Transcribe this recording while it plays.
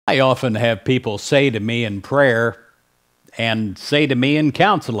I often have people say to me in prayer and say to me in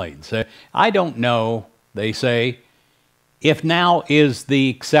counseling, say, I don't know, they say, if now is the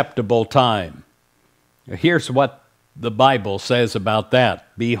acceptable time. Here's what the Bible says about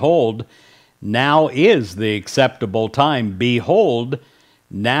that. Behold, now is the acceptable time. Behold,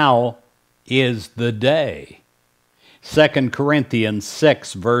 now is the day. 2 Corinthians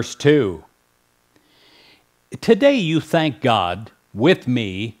 6, verse 2. Today you thank God with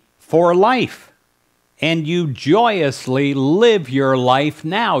me for life, and you joyously live your life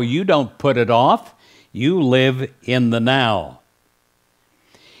now. You don't put it off. You live in the now.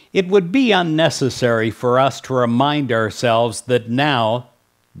 It would be unnecessary for us to remind ourselves that now,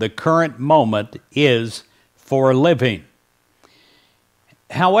 the current moment, is for living.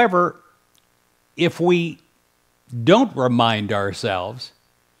 However, if we don't remind ourselves,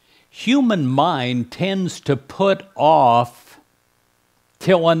 human mind tends to put off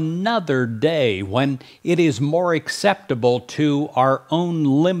till another day when it is more acceptable to our own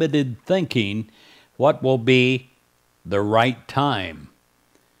limited thinking what will be the right time.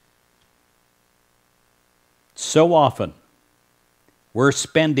 So often, we're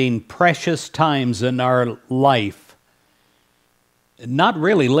spending precious times in our life not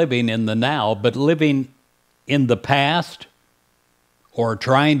really living in the now, but living in the past or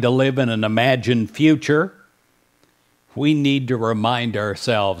trying to live in an imagined future. We need to remind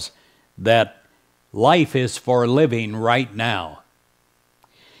ourselves that life is for living right now.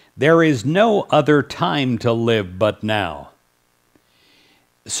 There is no other time to live but now.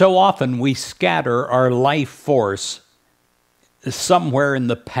 So often we scatter our life force somewhere in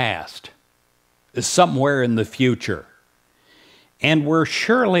the past, somewhere in the future. And we're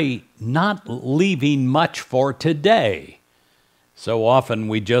surely not leaving much for today. So often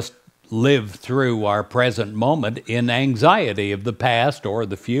we just live through our present moment in anxiety of the past or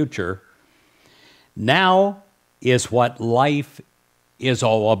the future. Now is what life is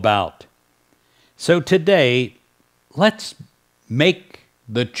all about. So today, let's make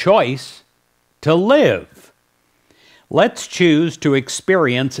the choice to live. Let's choose to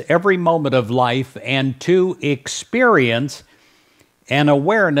experience every moment of life and to experience an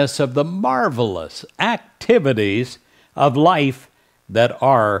awareness of the marvelous activities of life that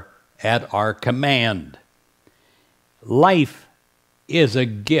are at our command. Life is a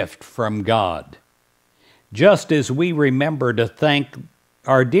gift from God. Just as we remember to thank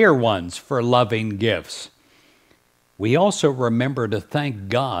our dear ones for loving gifts, we also remember to thank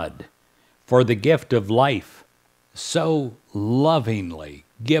God for the gift of life so lovingly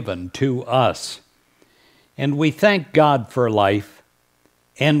given to us. And we thank God for life,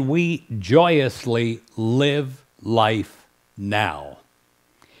 and we joyously live life now.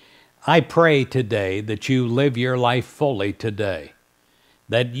 I pray today that you live your life fully today,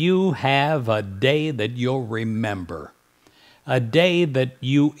 that you have a day that you'll remember, a day that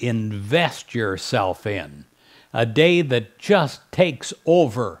you invest yourself in, a day that just takes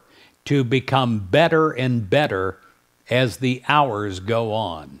over to become better and better as the hours go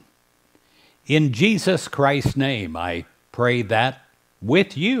on. In Jesus Christ's name, I pray that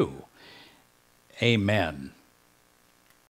with you. Amen.